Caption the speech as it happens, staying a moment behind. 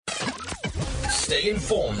Stay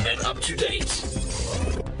informed and up to date.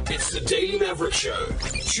 It's the Daily Maverick Show,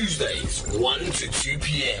 Tuesdays, 1 to 2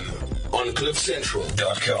 p.m. on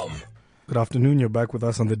CliffCentral.com. Good afternoon. You're back with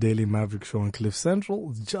us on the Daily Maverick Show on Cliff Central.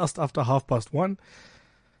 It's just after 1:30.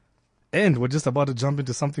 And we're just about to jump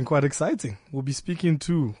into something quite exciting. We'll be speaking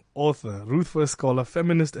to author, Ruth First scholar,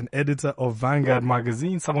 feminist, and editor of Vanguard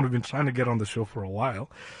magazine, someone we've been trying to get on the show for a while.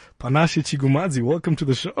 Panashe Chigumadzi, welcome to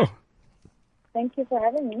the show. Thank you for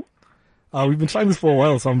having me. We've been trying this for a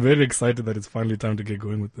while, so I'm very excited that it's finally time to get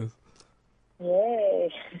going with this. Yay.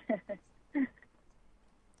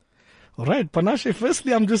 All right, Panashe,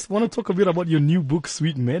 firstly, I just want to talk a bit about your new book,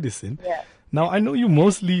 Sweet Medicine. Yeah. Now, I know you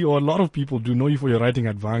mostly, or a lot of people do know you for your writing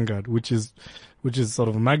at Vanguard, which is sort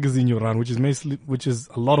of a magazine you run, which is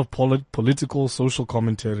a lot of political, social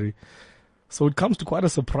commentary. So it comes to quite a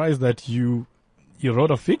surprise that you wrote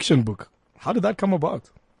a fiction book. How did that come about?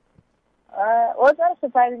 Well, it's not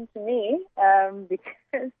surprising to me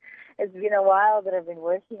because it's been a while that I've been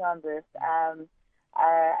working on this.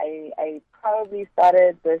 I probably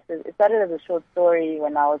started this. It started as a short story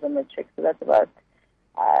when I was in matric, so that's about.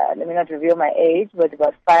 Let me not reveal my age, but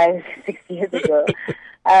about 5, 6 years ago.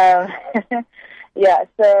 Yeah,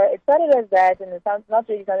 so it started as that, and it sounds not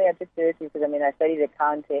really something I took seriously because I studied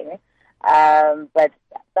accounting. But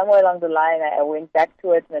somewhere along the line, I went back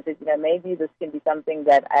to it and I said, maybe this can be something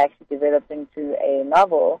that I actually developed into a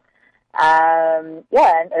novel. And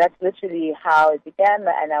that's literally how it began.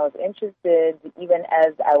 And I was interested, even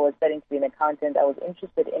as I was studying to be an accountant, I was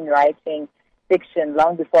interested in writing fiction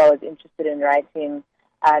long before I was interested in writing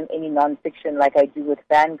any nonfiction like I do with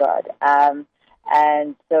Vanguard.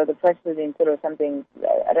 And so the process has been sort of something,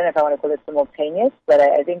 I don't know if I want to call it simultaneous, but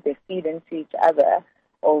I think they feed into each other.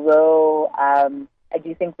 Although I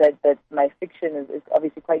do think that my fiction is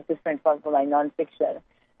obviously quite different from my nonfiction.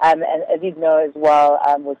 And as you know as well,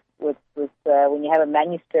 with when you have a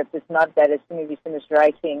manuscript, it's not that as soon as you finish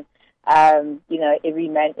writing, every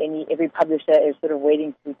publisher is sort of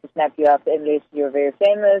waiting to snap you up unless you're very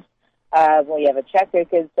famous or you have a track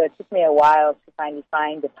record. So it took me a while to finally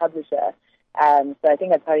find a publisher. So I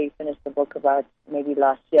think I probably finished the book about maybe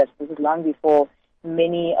last year. So this is long before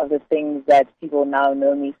many of the things that people now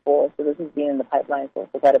know me for. So this has been in the pipeline for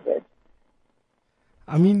quite a bit.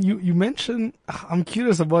 I mean, you mentioned, I'm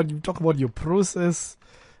curious you talk about your process,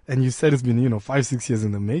 and you said it's been, 5, 6 years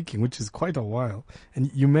in the making, which is quite a while.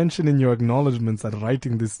 And you mentioned in your acknowledgments that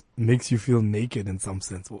writing this makes you feel naked in some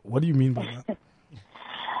sense. What do you mean by that?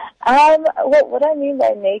 What I mean by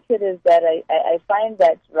naked is that I find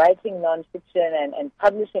that writing nonfiction and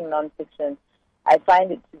publishing nonfiction, I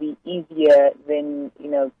find it to be easier than,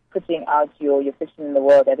 putting out your fiction in the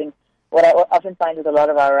world. I think what I often find with a lot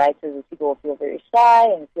of our writers is people feel very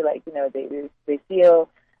shy and feel like, they feel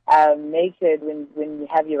naked when you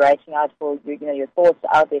have your writing out for, your thoughts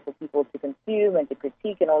out there for people to consume and to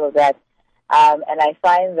critique and all of that. And I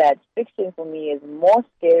find that fiction for me is more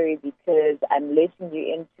scary because I'm letting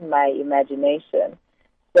you into my imagination.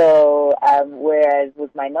 So whereas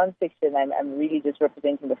with my nonfiction, I'm really just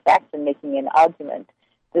representing the facts and making an argument.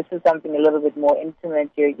 This is something a little bit more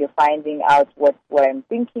intimate. You're finding out what I'm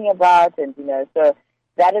thinking about, and so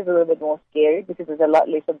that is a little bit more scary because it's a lot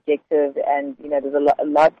less objective, and there's a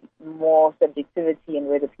lot more subjectivity in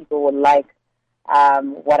whether people will like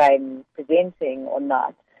what I'm presenting or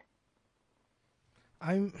not.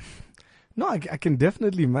 I can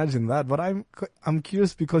definitely imagine that, but I'm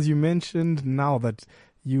curious because you mentioned now that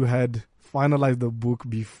you had finalized the book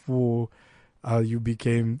before you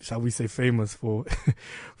became, shall we say, famous for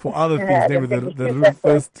other things, namely the Ruth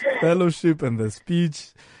First Fellowship and the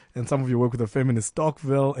speech, and some of your work with the feminist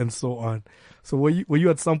Stockville and so on. So were you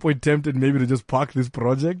at some point tempted maybe to just park this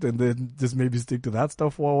project and then just maybe stick to that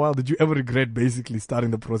stuff for a while? Did you ever regret basically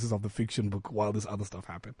starting the process of the fiction book while this other stuff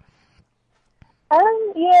happened?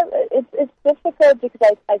 Yeah, it's difficult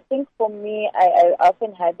because I think for me, I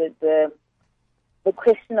often had the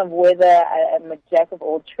question of whether I'm a jack of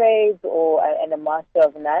all trades and a master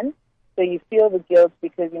of none. So you feel the guilt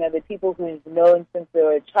because, the people who've known since they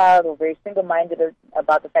were a child or very single-minded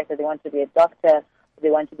about the fact that they want to be a doctor, or they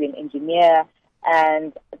want to be an engineer,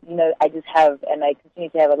 and, I just have, and I continue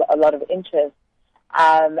to have a lot of interest.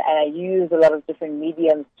 And I use a lot of different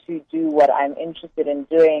mediums to do what I'm interested in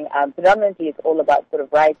doing. Predominantly, it's all about sort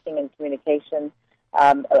of writing and communication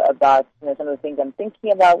about some of the things I'm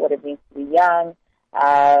thinking about, what it means to be young,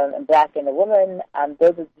 and black and a woman.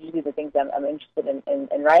 Those are usually the things I'm interested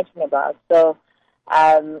in writing about. So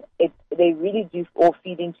they really do all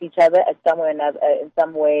feed into each other in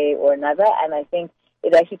some way or another. And I think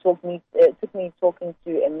it actually took me talking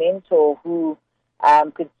to a mentor who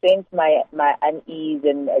could sense my unease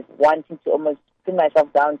and wanting to almost pin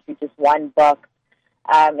myself down to just one box.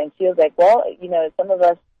 And she was like, well, some of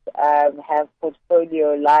us have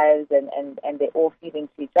portfolio lives and they all feed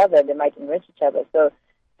into each other. They might enrich each other. So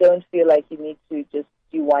don't feel like you need to just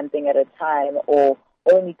do one thing at a time or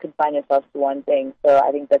only confine yourself to one thing. So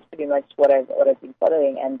I think that's pretty much what I've been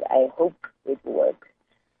following, and I hope it will work.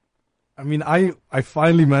 I mean, I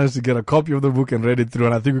finally managed to get a copy of the book and read it through,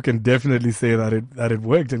 and I think we can definitely say that it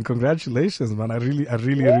worked. And congratulations, man! I really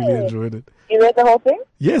enjoyed it. You read the whole thing?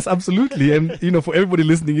 Yes, absolutely. And for everybody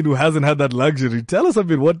listening in who hasn't had that luxury, tell us a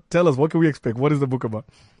bit. What can we expect? What is the book about?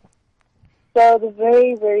 So the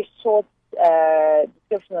very, very short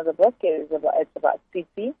description of the book it's about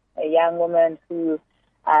Tsitsi, a young woman who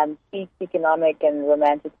seeks economic and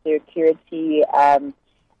romantic security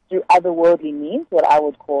through otherworldly means, what I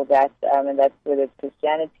would call that, and that's whether it's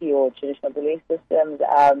Christianity or traditional belief systems.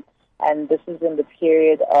 And this is in the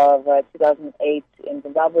period of 2008 in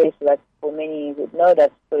Zimbabwe, so that's, for many who know,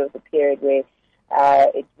 that's sort of the period where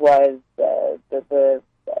it was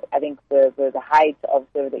I think the height of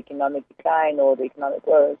sort of the economic decline or the economic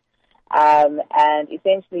growth. And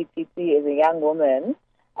essentially, Tsitsi is a young woman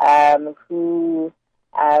who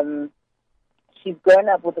she's grown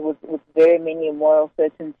up with very many moral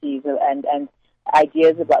certainties and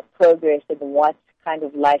ideas about progress and what kind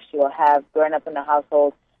of life she will have. Grown up in a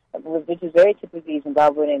household which is very typically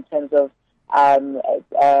Zimbabwean in terms of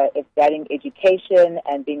getting education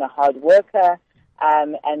and being a hard worker.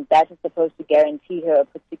 And that is supposed to guarantee her a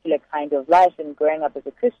particular kind of life. And growing up as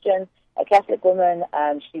a Christian, a Catholic woman,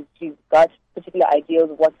 she's got particular ideals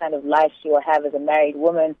of what kind of life she will have as a married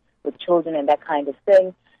woman with children and that kind of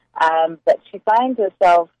thing. But she finds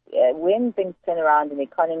herself, when things turn around in the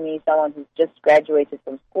economy, someone who's just graduated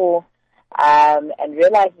from school, and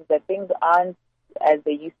realizes that things aren't as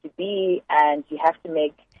they used to be, and you have to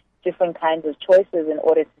make different kinds of choices in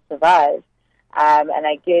order to survive. And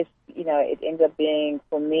I guess, it ends up being,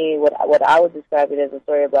 for me, what I would describe it as a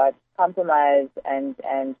story about compromise and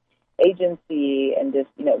agency and just,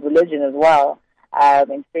 religion as well,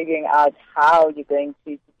 and figuring out how you're going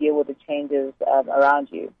to deal with the changes around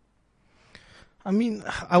you. I mean,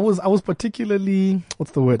 I was particularly,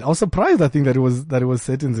 what's the word? I was surprised, I think, that it was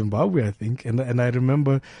set in Zimbabwe, I think. And I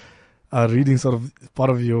remember reading sort of part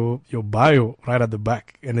of your bio right at the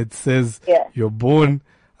back, and it says you're born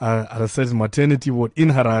at a certain maternity ward in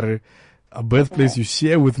Harare, a birthplace you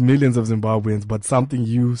share with millions of Zimbabweans, but something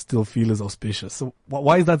you still feel is auspicious. So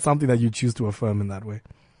why is that something that you choose to affirm in that way?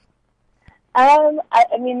 I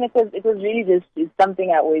mean, it was really just something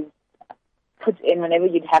I always put in whenever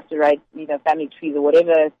you'd have to write, family trees or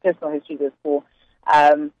whatever personal history was for.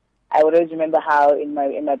 I would always remember how in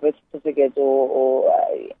my birth certificate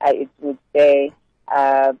it would say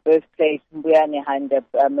birthplace Mbuya Nehanda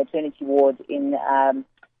maternity ward in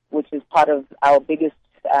which is part of our biggest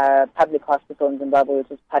public hospital in Zimbabwe,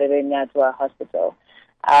 which is Nyatwa Hospital.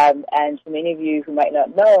 And for many of you who might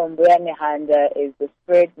not know, Mbuya Nehanda is the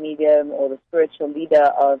spirit medium or the spiritual leader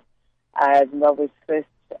of Zimbabwe's first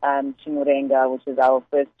Chimurenga, which is our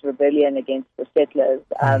first rebellion against the settlers,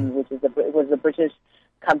 which was the British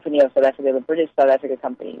Company of South Africa, the British South Africa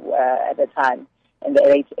Company at the time in the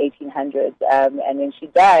late 1800s. And when she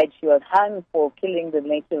died, she was hung for killing the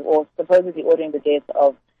native, or supposedly ordering the death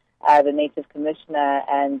of the native commissioner,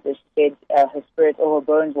 and she said her spirit or her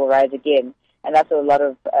bones will rise again. And that's a lot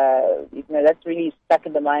of, that's really stuck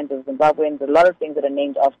in the minds of Zimbabweans. A lot of things that are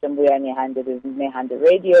named after Mbuya Nehanda. There's Nehanda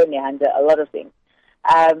Radio, Nehanda, a lot of things.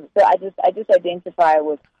 So I just identify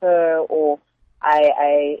with her, or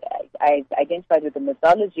I identified with the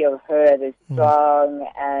mythology of her as a strong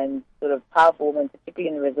and sort of powerful woman,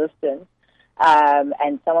 particularly in resistance,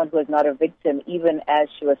 and someone who was not a victim, even as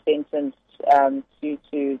she was sentenced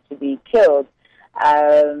to be killed.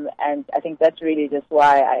 And I think that's really just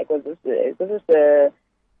why this is a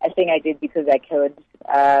thing I did because I could.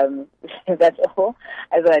 That's all.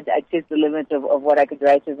 I thought I tested the limit of what I could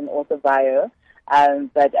write as an author bio.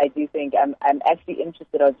 But I do think I'm actually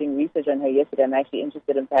interested. I was doing research on her yesterday. I'm actually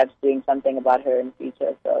interested in perhaps doing something about her in the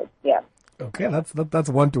future. So yeah. Okay, that's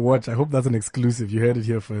one to watch. I hope that's an exclusive. You heard it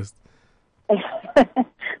here first.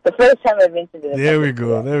 The first time I mentioned it. There we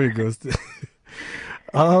go.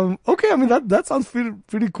 Okay, I mean that sounds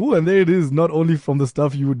pretty cool, and there it is. Not only from the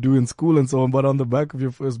stuff you would do in school and so on, but on the back of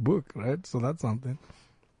your first book, right? So that's something.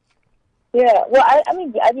 Yeah, well, I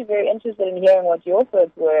mean, I'd be very interested in hearing what your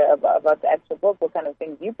thoughts were about the actual book, what kind of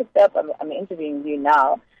things you picked up. I'm interviewing you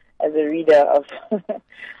now as a reader of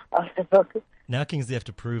of the book. Now Kingsley have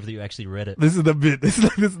to prove that you actually read it. This is the bit. This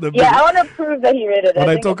is the bit. Yeah, I want to prove that he read it. When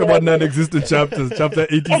I talk about non-existent chapters, chapter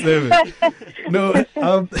 87. No,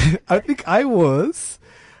 I think I was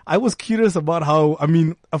curious about how, I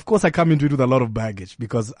mean, of course I come into it with a lot of baggage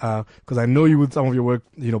because I know you with some of your work,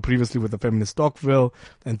 previously with the feminist Stockville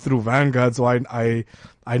and through Vanguard. So I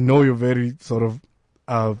know your very sort of,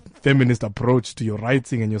 feminist approach to your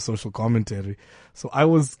writing and your social commentary. So I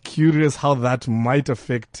was curious how that might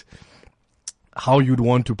affect how you'd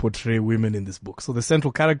want to portray women in this book. So the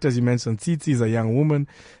central character, as you mentioned, Tsitsi is a young woman,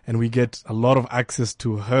 and we get a lot of access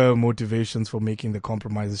to her motivations for making the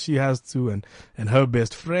compromises she has to, and her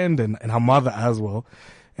best friend and her mother as well.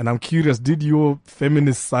 And I'm curious, did your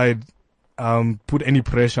feminist side put any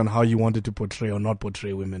pressure on how you wanted to portray or not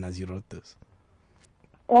portray women as you wrote this?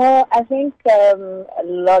 Well, I think a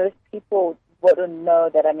lot of people wouldn't know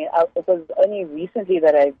that. I mean, it was only recently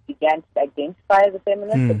that I began to identify as a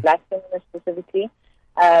feminist, a black feminist specifically.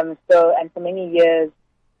 And for many years,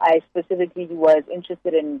 I specifically was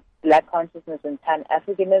interested in black consciousness and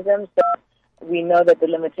Pan-Africanism. So we know that the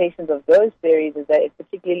limitations of those theories is that it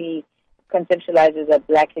particularly conceptualizes a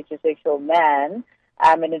black heterosexual man,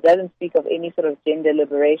 and it doesn't speak of any sort of gender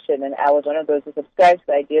liberation. And I was one of those who subscribed to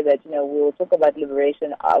the idea that, we will talk about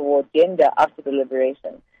liberation or gender after the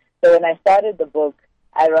liberation. So when I started the book,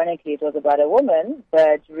 ironically, it was about a woman,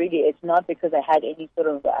 but really it's not because I had any sort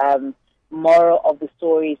of moral of the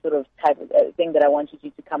story sort of type of thing that I wanted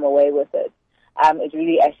you to come away with it. It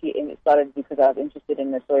really actually started because I was interested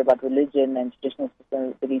in the story about religion and traditional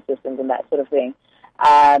systems, belief systems, and that sort of thing.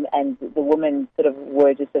 And the women sort of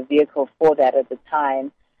were just a vehicle for that at the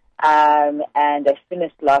time. And I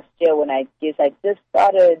finished last year when I guess I just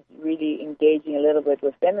started really engaging a little bit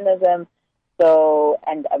with feminism. So,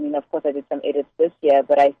 and I mean, of course, I did some edits this year,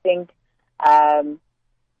 but I think, I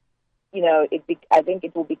think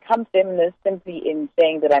it will become feminist simply in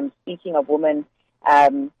saying that I'm speaking of women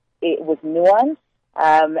with nuance,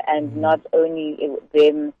 and not only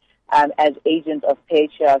them as agents of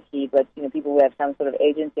patriarchy, but people who have some sort of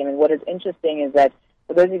agency. I mean, what is interesting is that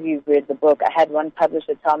for those of you who've read the book, I had one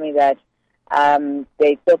publisher tell me that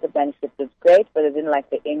they thought the manuscript was great, but they didn't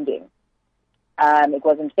like the ending. It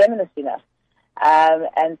wasn't feminist enough.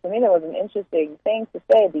 And for me, that was an interesting thing to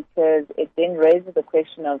say because it then raises the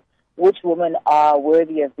question of which women are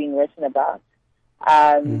worthy of being written about.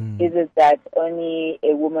 Is it that only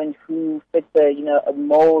a woman who fits a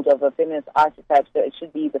mold of a feminist archetype? So it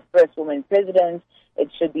should be the first woman president. It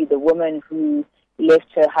should be the woman who left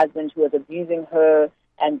her husband who was abusing her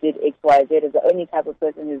and did X, Y, Z. Is the only type of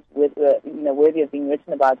person who's worthy of being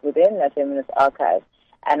written about within a feminist archive.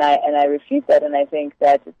 And I refute that, and I think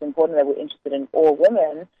that it's important that we're interested in all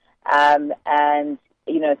women. And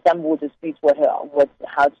some will dispute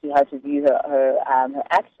how to view her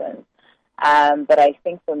actions. But I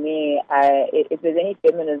think for me, if there's any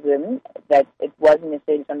feminism, that it wasn't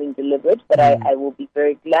necessarily something deliberate, but I will be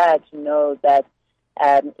very glad to know that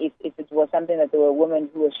if it was something that there were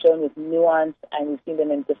women who were shown with nuance and we've seen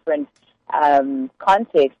them in different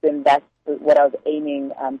contexts, then that's what I was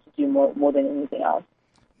aiming to do more than anything else.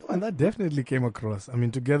 And that definitely came across. I mean,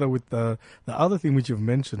 together with the other thing which you've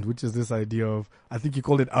mentioned, which is this idea of, I think you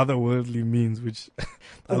called it otherworldly means, which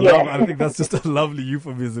I love. I think that's just a lovely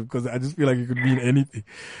euphemism because I just feel like it could mean anything.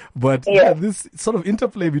 But this sort of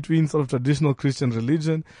interplay between sort of traditional Christian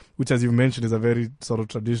religion, which as you mentioned is a very sort of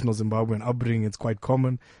traditional Zimbabwean upbringing, it's quite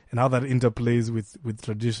common, and how that interplays with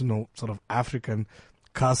traditional sort of African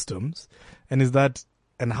customs, and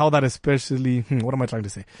how that especially, what am I trying to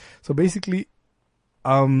say? So basically,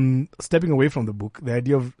 stepping away from the book, the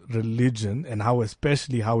idea of religion and how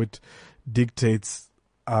it dictates,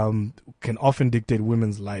 can often dictate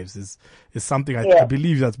women's lives is something I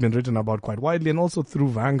believe that's been written about quite widely and also through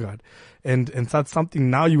Vanguard. And that's something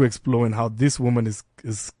now you explore in how this woman is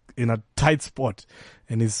in a tight spot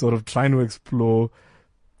and is sort of trying to explore,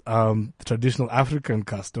 the traditional African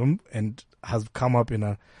custom and has come up in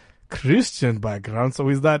a Christian background. So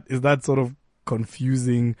is that sort of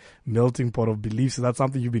confusing melting pot of beliefs? Is that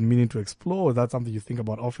something you've been meaning to explore? Is that something you think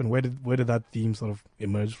about often? Where did that theme sort of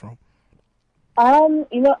emerge from?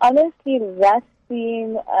 Honestly, that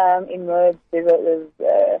theme emerged. There's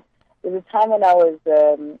a time when I was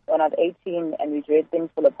 18 and we read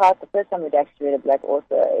Things Fall Apart. The first time we'd actually read a black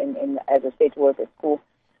author as a state work at school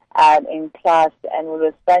in class, and what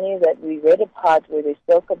was funny is that we read a part where they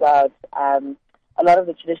spoke about a lot of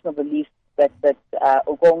the traditional beliefs that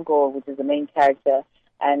Ogongo, which is the main character,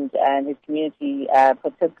 and his community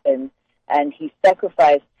partook in, and he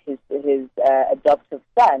sacrificed his adoptive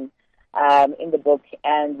son in the book,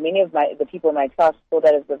 and many of the people in my class saw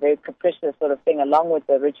that as a very capricious sort of thing, along with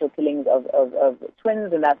the ritual killings of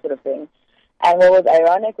twins and that sort of thing. And what was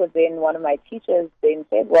ironic was then one of my teachers then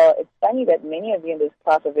said, well, it's funny that many of you in this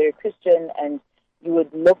class are very Christian, and you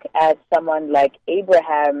would look at someone like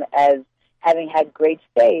Abraham as having had great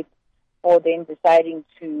faith, or then deciding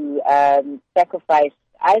to sacrifice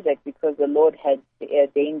Isaac because the Lord had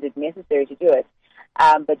deemed it necessary to do it.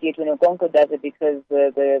 But yet when Okonko does it because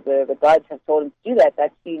the gods have told him to do that,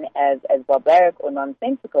 that's seen as barbaric or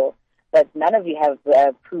nonsensical. But none of you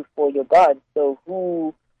have proof for your gods, so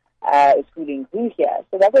who is fooling who here?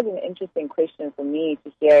 So that was an interesting question for me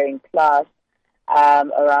to hear in class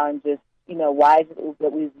around just, why is it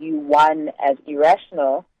that we view one as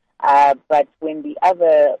irrational, but when the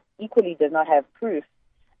other equally does not have proof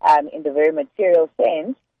in the very material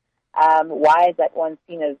sense, why is that one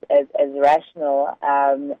seen as rational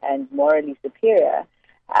and morally superior?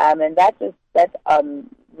 And that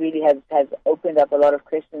really has opened up a lot of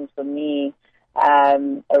questions for me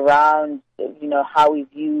around how we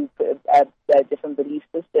view different belief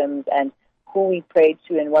systems and who we pray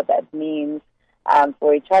to and what that means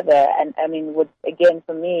for each other. And I mean, again,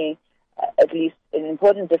 for me, at least an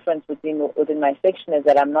important difference within my fiction is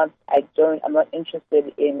that I'm not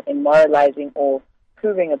interested in moralizing or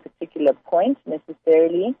proving a particular point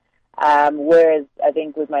necessarily. Whereas I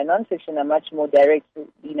think with my nonfiction, I'm much more direct to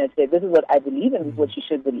say this is what I believe and this is what you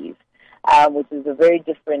should believe, which is a very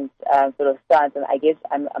different sort of stance. And I guess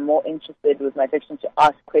I'm more interested with my fiction to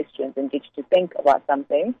ask questions and get you to think about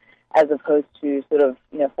something, as opposed to sort of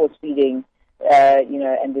force feeding.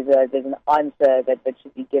 And there's an answer that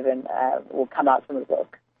should be given will come out from the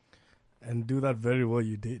book. And do that very well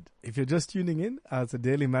you did. If you're just tuning in, it's a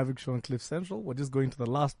Daily Maverick show on Cliff Central. We're just going to the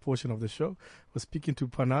last portion of the show. We're speaking to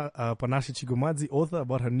Panashe Chigumadzi, author,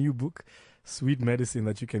 about her new book, Sweet Medicine,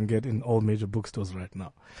 that you can get in all major bookstores right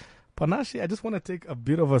now. Panashe, I just want to take a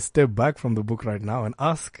bit of a step back from the book right now and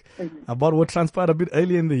ask about what transpired a bit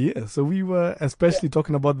earlier in the year. So we were especially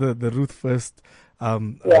talking about the Ruth First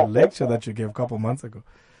lecture that you gave a couple months ago.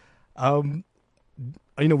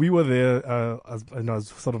 We were there as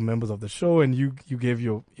sort of members of the show, and you gave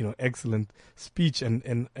your excellent speech,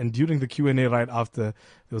 and during the Q&A right after, there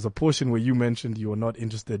was a portion where you mentioned you were not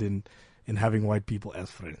interested in having white people as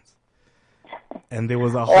friends. And there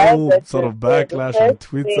was a whole sort of backlash on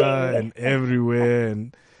Twitter and everywhere,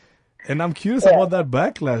 and I'm curious about that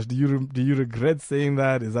backlash. Do you regret saying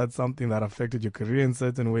that? Is that something that affected your career in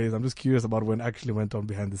certain ways? I'm just curious about what actually went on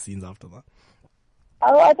behind the scenes after that.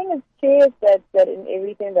 Oh, I think it's curious that in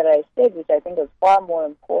everything that I said, which I think is far more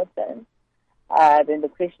important than the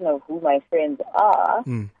question of who my friends are,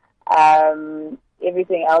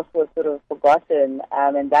 everything else was sort of forgotten,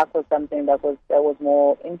 and that was something that was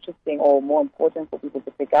more interesting or more important for people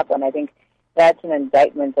to pick up on. I think that's an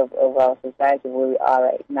indictment of our society where we are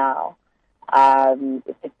right now,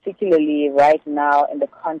 particularly right now in the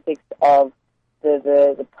context of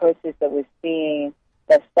the process that we're seeing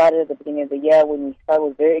that started at the beginning of the year, when we started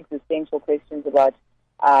with very existential questions about,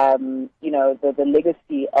 the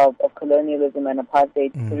legacy of colonialism and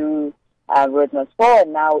apartheid through World War IV,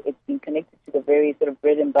 and now it's been connected to the very sort of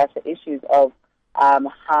bread and butter issues of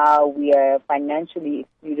how we are financially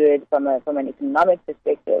excluded from an economic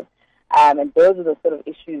perspective, and those are the sort of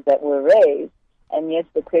issues that were raised. And yes,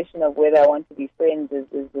 the question of whether I want to be friends is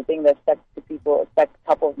the thing that stuck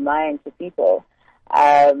top of mind to people.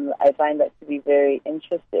 I find that to be very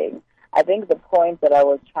interesting. I think the point that I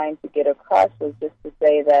was trying to get across was just to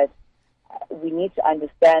say that we need to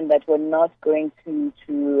understand that we're not going to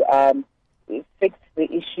fix the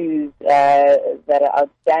issues that are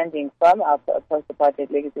outstanding from our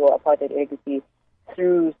post-apartheid legacy or apartheid legacy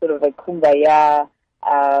through sort of a kumbaya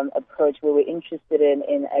approach where we're interested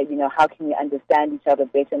in how can we understand each other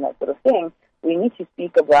better and that sort of thing. We need to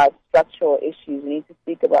speak about structural issues. We need to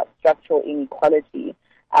speak about structural inequality.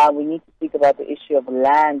 We need to speak about the issue of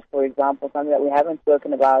land, for example, something that we haven't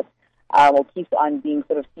spoken about or keeps on being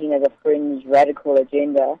sort of seen as a fringe radical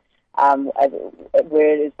agenda,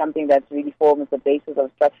 where it is something that's really forms the basis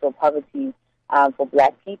of structural poverty for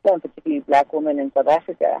black people, and particularly black women in South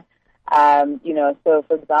Africa. So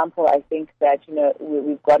for example, I think that,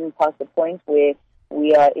 we've gotten past the point where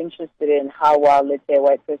we are interested in how well, let's say, a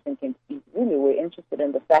white person can speak Zulu. We're interested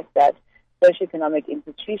in the fact that socioeconomic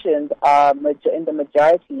institutions are in the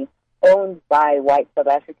majority owned by white South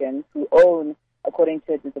Africans who own, according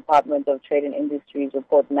to the Department of Trade and Industries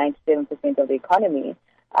report, 97% of the economy,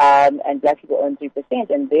 and black people own 3%.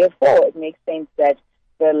 And therefore, it makes sense that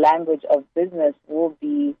the language of business will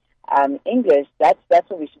be English. That's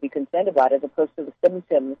what we should be concerned about, as opposed to the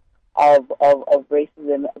symptoms of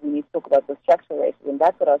racism. We need to talk about the structural racism.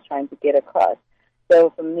 That's what I was trying to get across.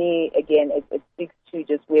 So for me, again, it speaks to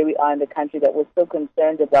just where we are in the country, that we're so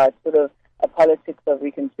concerned about sort of a politics of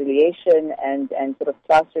reconciliation and sort of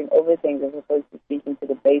plastering over things as opposed to speaking to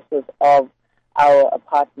the basis of our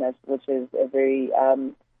apartness, which is a very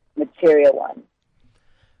material one.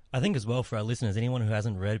 I think as well for our listeners, anyone who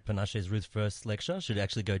hasn't read Panashe's Ruth First lecture should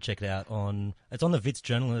actually go check it out it's on the Wits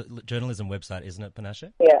journalism website, isn't it,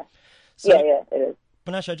 Panashe? Yeah. So, yeah, it is.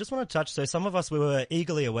 Panashe, I just want to touch, so some of us, we were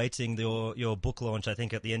eagerly awaiting your book launch, I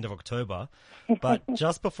think, at the end of October. But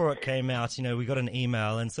just before it came out, we got an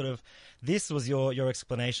email and sort of this was your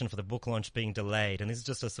explanation for the book launch being delayed. And this is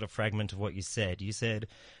just a sort of fragment of what you said. You said,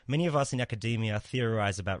 many of us in academia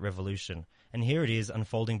theorize about revolution. And here it is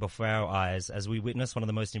unfolding before our eyes as we witness one of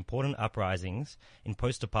the most important uprisings in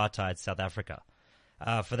post-apartheid South Africa.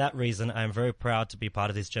 For that reason, I am very proud to be part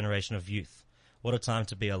of this generation of youth. What a time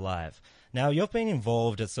to be alive. Now, you've been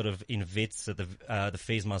involved at sort of in Wits at the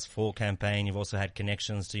Fees Must Fall campaign. You've also had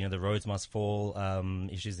connections to, the Roads Must Fall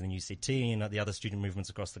issues in the UCT and the other student movements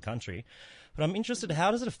across the country. But I'm interested,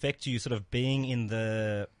 how does it affect you sort of being in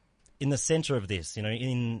the center of this,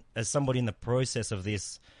 as somebody in the process of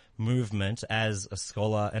this movement as a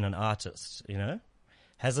scholar and an artist, Do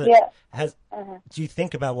you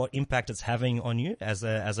think about what impact it's having on you as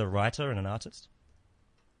a writer and an artist?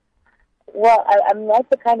 Well, I'm not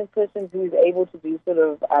the kind of person who's able to do sort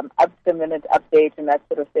of up-to-the-minute updates and that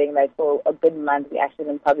sort of thing. Like for a good month, we actually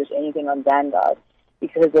didn't publish anything on Vanguard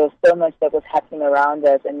because there was so much that was happening around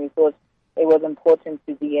us, and we thought it was important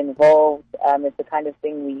to be involved. It's the kind of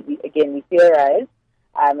thing we theorize,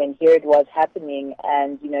 and here it was happening,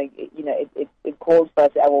 and it called for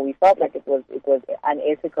us. Well, we felt like it was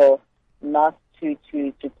unethical not to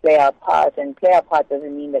play our part, and play our part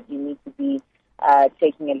doesn't mean that you need to be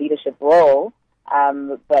taking a leadership role,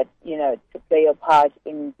 but to play your part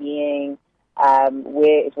in being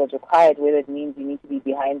where it was required, whether it means you need to be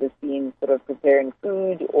behind the scenes sort of preparing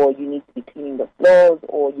food, or you need to be cleaning the floors,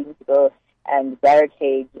 or you need to go and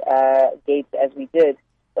barricade gates as we did.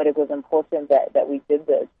 But it was important that we did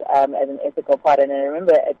this as an ethical part. And I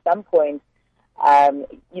remember at some point,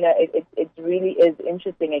 it really is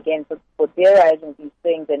interesting, again, for theorizing these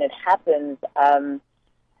things, and it happens.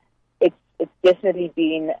 It's definitely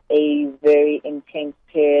been a very intense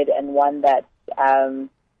period, and one that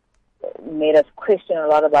made us question a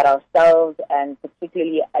lot about ourselves, and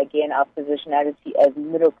particularly, again, our positionality as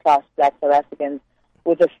middle-class Black South Africans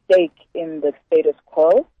with a stake in the status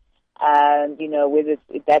quo. Whether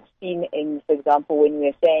that's seen in, for example, when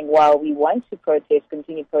we're saying, well, we want to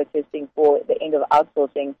continue protesting for the end of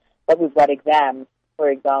outsourcing, but we've got exams, for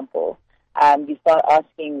example. You start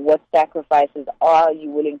asking, what sacrifices are you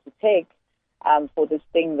willing to take for this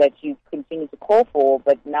thing that you continue to call for,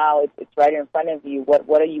 but now it's right in front of you.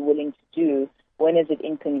 What are you willing to do? When is it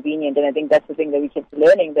inconvenient? And I think that's the thing that we kept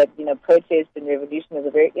learning, that, protest and revolution is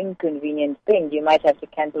a very inconvenient thing. You might have to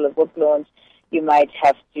cancel a book launch. You might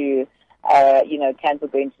have to, cancel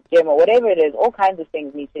going to gym, or whatever it is. All kinds of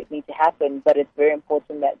things need to happen, but it's very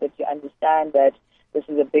important that you understand that this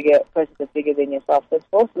is a bigger process, that's bigger than yourself. So it's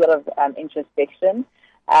also a lot of introspection.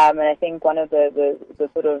 And I think one of the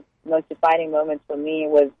sort of most defining moments for me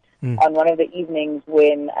was on one of the evenings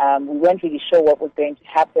when we weren't really sure what was going to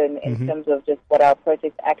happen in terms of just what our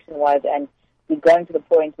protest action was. And we'd gotten to the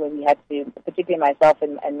point when we had to, particularly myself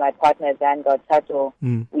and my partner at Vanguard, Tato,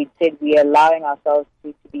 we said we are allowing ourselves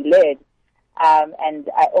to be led. And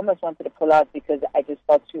I almost wanted to pull out because I just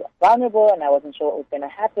felt too vulnerable and I wasn't sure what was going to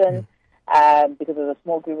happen because there was a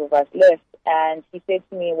small group of us left. And he said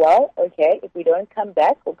to me, well, okay, if we don't come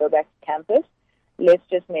back or go back to campus, let's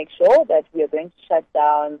just make sure that we are going to shut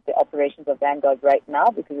down the operations of Vanguard right now,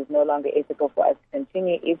 because it's no longer ethical for us to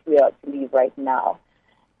continue if we are to leave right now.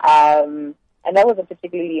 And that was a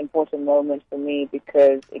particularly important moment for me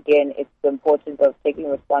because, again, it's the importance of taking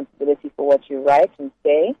responsibility for what you write and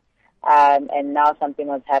say. And now something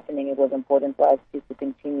was happening. It was important for us to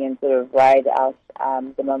continue and sort of ride out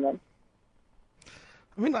the moment.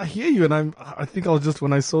 I mean, I hear you, and I think I was just,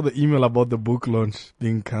 when I saw the email about the book launch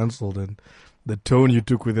being cancelled and the tone you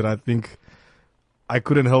took with it, I think I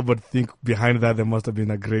couldn't help but think behind that there must have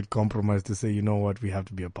been a great compromise to say, you know what, we have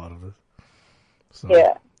to be a part of this. So,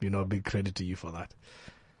 yeah. Big credit to you for that.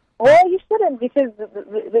 Well, you shouldn't, because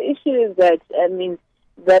the issue is that, I mean,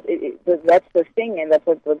 that's the thing, and that's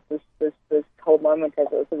what this whole moment has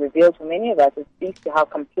also revealed for many of us. It speaks to how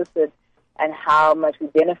complicit and how much we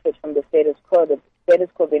benefit from the status quo. The status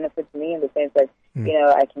quo benefits me in the sense that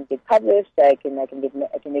I can get published, I can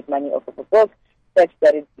make money off of a book, such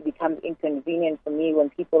that it becomes inconvenient for me when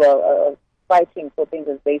people are fighting for things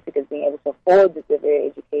as basic as being able to afford their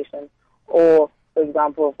education, or, for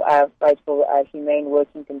example, fight for humane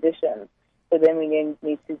working conditions. So then we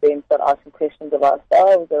need to then start asking questions of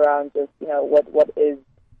ourselves around just,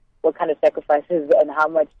 what kind of sacrifices and how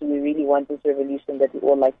much do we really want this revolution that we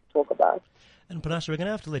all like to talk about. And Panashe, we're going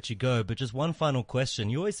to have to let you go, but just one final question.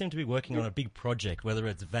 You always seem to be working on a big project, whether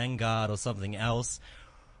it's Vanguard or something else.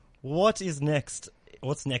 What is next?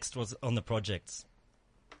 What's next on the projects?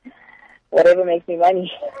 Whatever makes me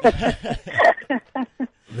money.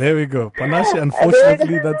 There we go. Panashe,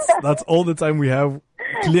 unfortunately, that's all the time we have.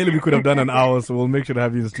 Clearly, we could have done an hour, so we'll make sure to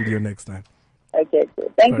have you in the studio next time. Okay, cool.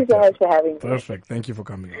 Thank you so much for having me. Perfect. Thank you for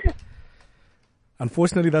coming up.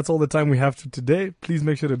 Unfortunately, that's all the time we have for today. Please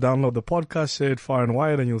make sure to download the podcast, share it far and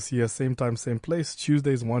wide, and you'll see us same time, same place,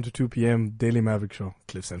 Tuesdays, 1 to 2 p.m., Daily Maverick Show,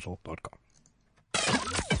 cliffcentral.com.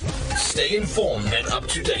 Stay informed and up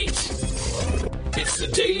to date. It's the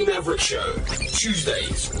Daily Maverick Show,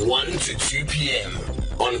 Tuesdays, 1 to 2 p.m.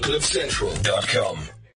 on cliffcentral.com.